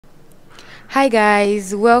Hi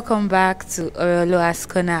guys, welcome back to Orolo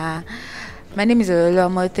Ascona. My name is Orolo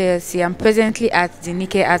Amoteyosi. I'm presently at the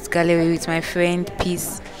Nike Art Gallery with my friend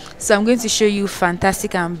Peace. So I'm going to show you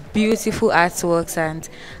fantastic and beautiful artworks and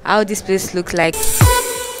how this place looks like.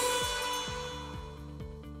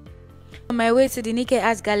 On my way to the Nike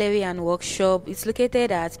Art Gallery and Workshop, it's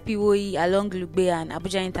located at POE along Lugbe and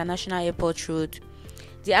Abuja International Airport Road.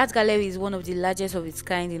 The art gallery is one of the largest of its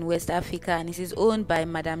kind in West Africa and it is owned by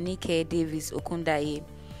Madam Nike Davis Okundaye.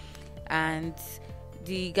 And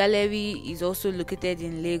the gallery is also located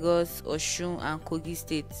in Lagos, Osun and Kogi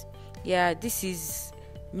State. Yeah, this is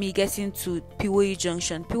me getting to POE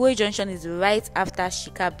Junction. POE Junction is right after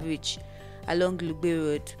Shika Bridge along Lugbe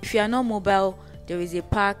Road. If you are not mobile, there is a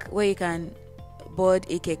park where you can board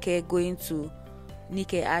a keke going to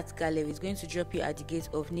Nike Art Gallery. It's going to drop you at the gate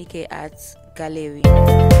of Nike Art Gallery.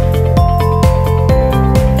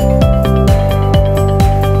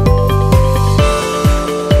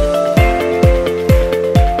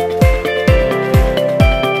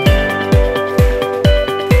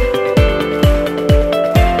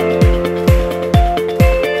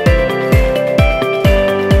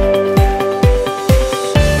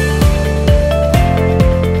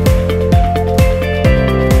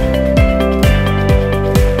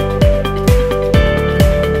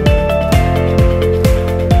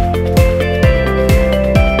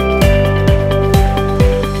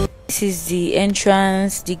 This is the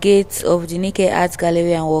entrance, the gates of the Nike Art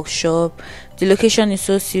Gallery and Workshop. The location is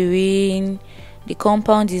so serene. The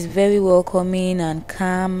compound is very welcoming and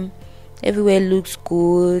calm. Everywhere looks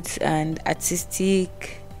good and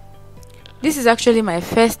artistic. This is actually my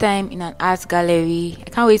first time in an art gallery. I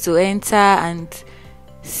can't wait to enter and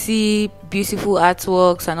see beautiful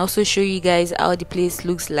artworks and also show you guys how the place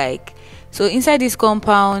looks like. So inside this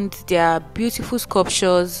compound, there are beautiful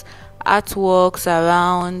sculptures, artworks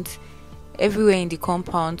around everywhere in the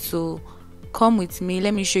compound. So come with me,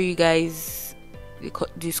 let me show you guys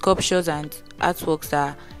the sculptures and artworks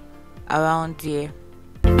that are around there.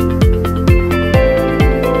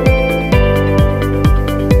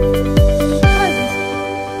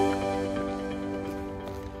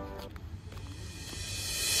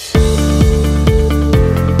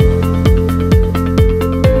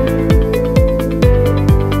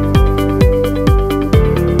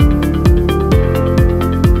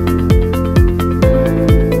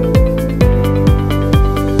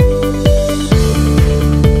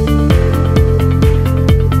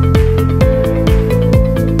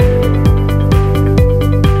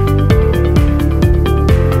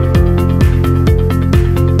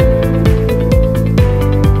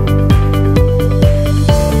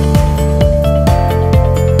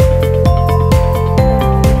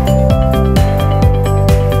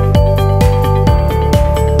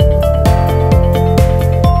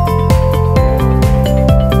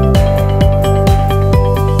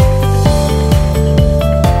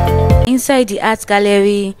 Inside the art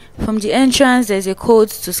gallery, from the entrance there's a code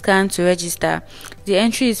to scan to register. The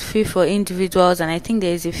entry is free for individuals and I think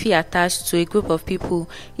there is a fee attached to a group of people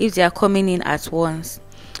if they are coming in at once.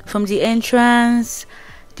 From the entrance,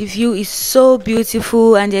 the view is so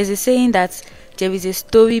beautiful and there's a saying that there is a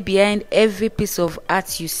story behind every piece of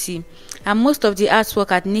art you see. And most of the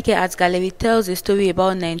artwork at Nike Art Gallery tells a story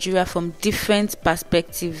about Nigeria from different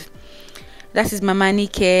perspectives. That is Mama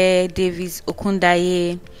Nike Davis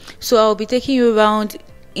Okundaye. So I'll be taking you around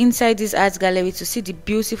inside this art gallery to see the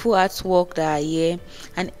beautiful artwork that are here.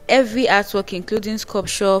 And every artwork, including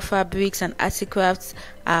sculpture, fabrics, and articrafts,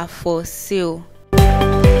 are for sale.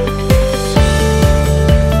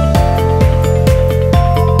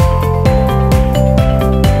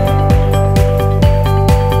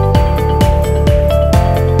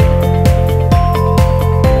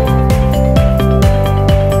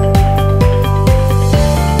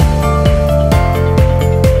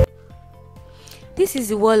 This is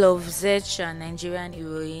the wall of Zech and Nigerian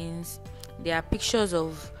heroines. There are pictures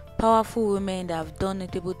of powerful women that have done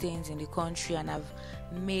notable things in the country and have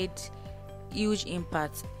made huge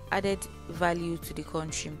impact, added value to the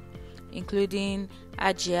country, including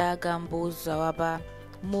Ajia Gambo Zawaba,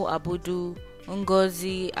 Mo Abudu,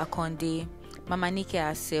 Ngozi Akonde, Mama Nike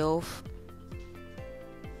herself,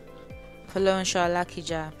 Folorunsho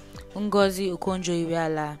Alakija, Ngozi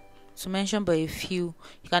Okonjo-Iweala, to mention but a few.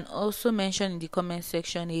 You can also mention in the comment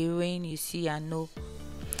section a heroine you see and know.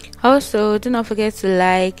 Also, do not forget to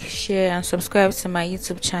like, share and subscribe to my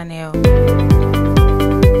YouTube channel.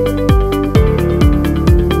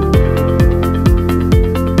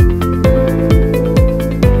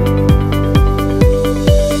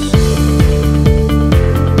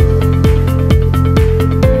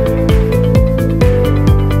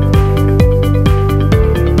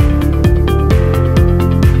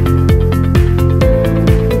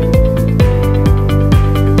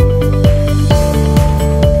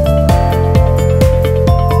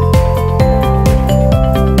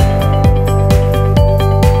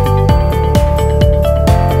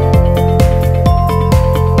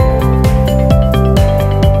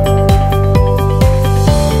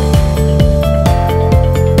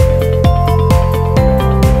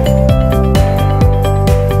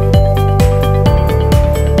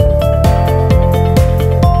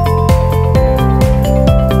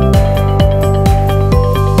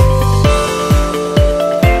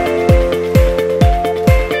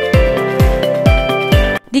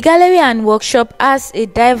 The gallery and workshop has a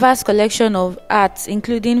diverse collection of arts,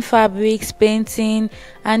 including fabrics, painting,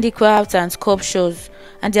 handicrafts, and sculptures,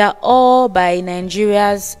 and they are all by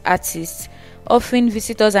Nigeria's artists, offering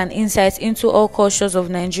visitors an insight into all cultures of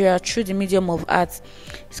Nigeria through the medium of art.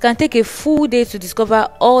 It can take a full day to discover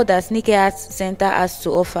all that Nike Arts Center has to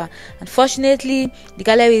offer, and fortunately, the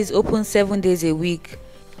gallery is open 7 days a week.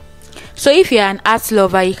 So if you're an art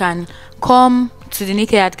lover, you can come to the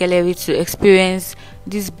Nike Art Gallery to experience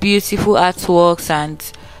these beautiful artworks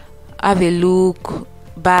and have a look,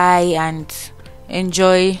 buy, and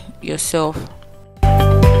enjoy yourself.